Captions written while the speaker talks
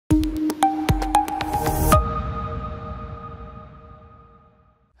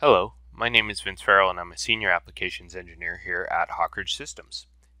Hello, my name is Vince Farrell and I'm a Senior Applications Engineer here at Hawkridge Systems.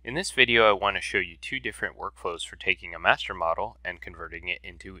 In this video I want to show you two different workflows for taking a master model and converting it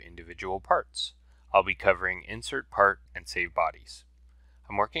into individual parts. I'll be covering insert part and save bodies.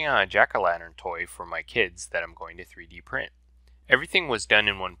 I'm working on a jack-o'-lantern toy for my kids that I'm going to 3D print. Everything was done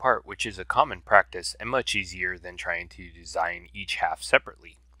in one part, which is a common practice and much easier than trying to design each half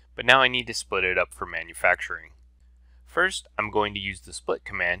separately. But now I need to split it up for manufacturing. First, I'm going to use the split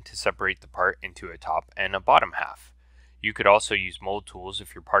command to separate the part into a top and a bottom half. You could also use mold tools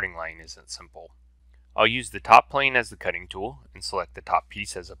if your parting line isn't simple. I'll use the top plane as the cutting tool and select the top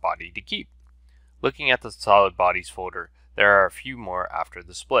piece as a body to keep. Looking at the solid bodies folder, there are a few more after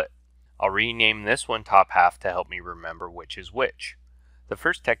the split. I'll rename this one top half to help me remember which is which. The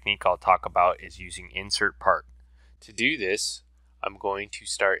first technique I'll talk about is using insert part. To do this, I'm going to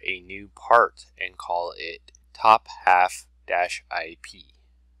start a new part and call it top half -IP.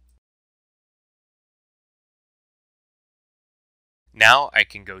 Now I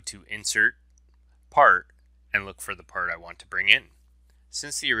can go to insert part and look for the part I want to bring in.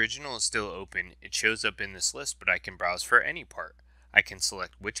 Since the original is still open, it shows up in this list, but I can browse for any part. I can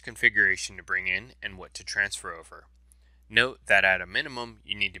select which configuration to bring in and what to transfer over. Note that at a minimum,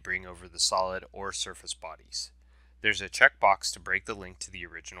 you need to bring over the solid or surface bodies. There's a checkbox to break the link to the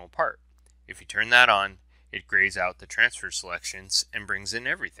original part. If you turn that on, it grays out the transfer selections and brings in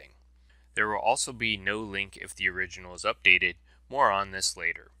everything. There will also be no link if the original is updated. More on this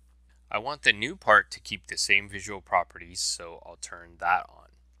later. I want the new part to keep the same visual properties, so I'll turn that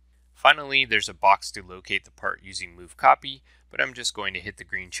on. Finally, there's a box to locate the part using Move Copy, but I'm just going to hit the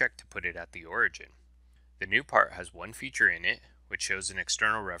green check to put it at the origin. The new part has one feature in it, which shows an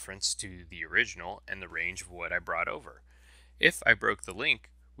external reference to the original and the range of what I brought over. If I broke the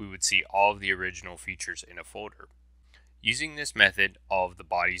link, we would see all of the original features in a folder. Using this method, all of the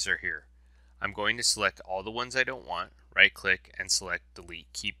bodies are here. I'm going to select all the ones I don't want, right-click, and select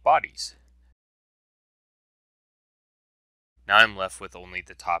Delete Keep Bodies. Now I'm left with only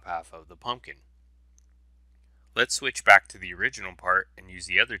the top half of the pumpkin. Let's switch back to the original part and use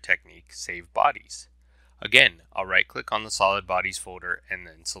the other technique, Save Bodies. Again, I'll right-click on the Solid Bodies folder and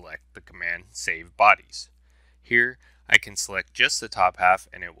then select the command Save Bodies. Here, I can select just the top half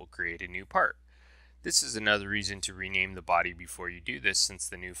and it will create a new part. This is another reason to rename the body before you do this, since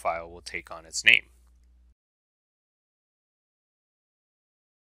the new file will take on its name.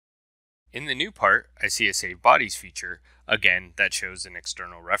 In the new part, I see a Save Bodies feature, again that shows an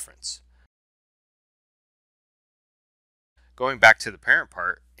external reference. Going back to the parent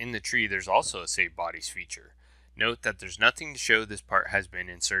part, in the tree there's also a Save Bodies feature. Note that there's nothing to show this part has been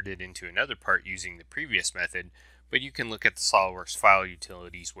inserted into another part using the previous method, but you can look at the SOLIDWORKS file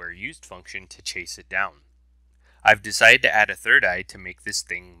utilities where used function to chase it down. I've decided to add a third eye to make this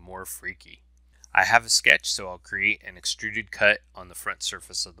thing more freaky. I have a sketch, so I'll create an extruded cut on the front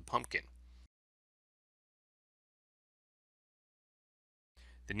surface of the pumpkin.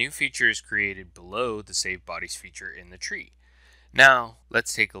 The new feature is created below the Save Bodies feature in the tree. Now,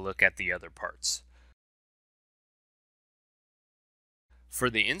 let's take a look at the other parts. For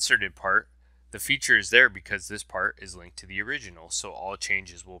the inserted part, the feature is there because this part is linked to the original, so all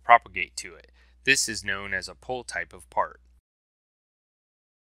changes will propagate to it. This is known as a pull type of part.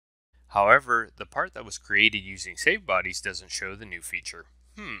 However, the part that was created using Save Bodies doesn't show the new feature.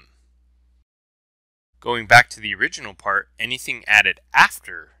 Going back to the original part, anything added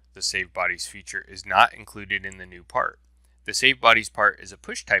after the Save Bodies feature is not included in the new part. The Save Bodies part is a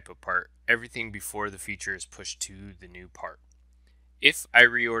push type of part. Everything before the feature is pushed to the new part. If I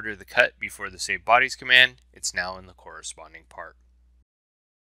reorder the cut before the Save Bodies command, it's now in the corresponding part.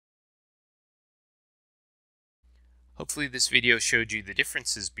 Hopefully this video showed you the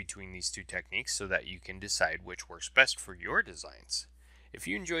differences between these two techniques so that you can decide which works best for your designs. If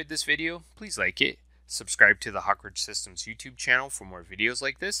you enjoyed this video, please like it, subscribe to the Hawkridge Systems YouTube channel for more videos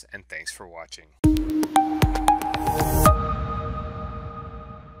like this, and thanks for watching.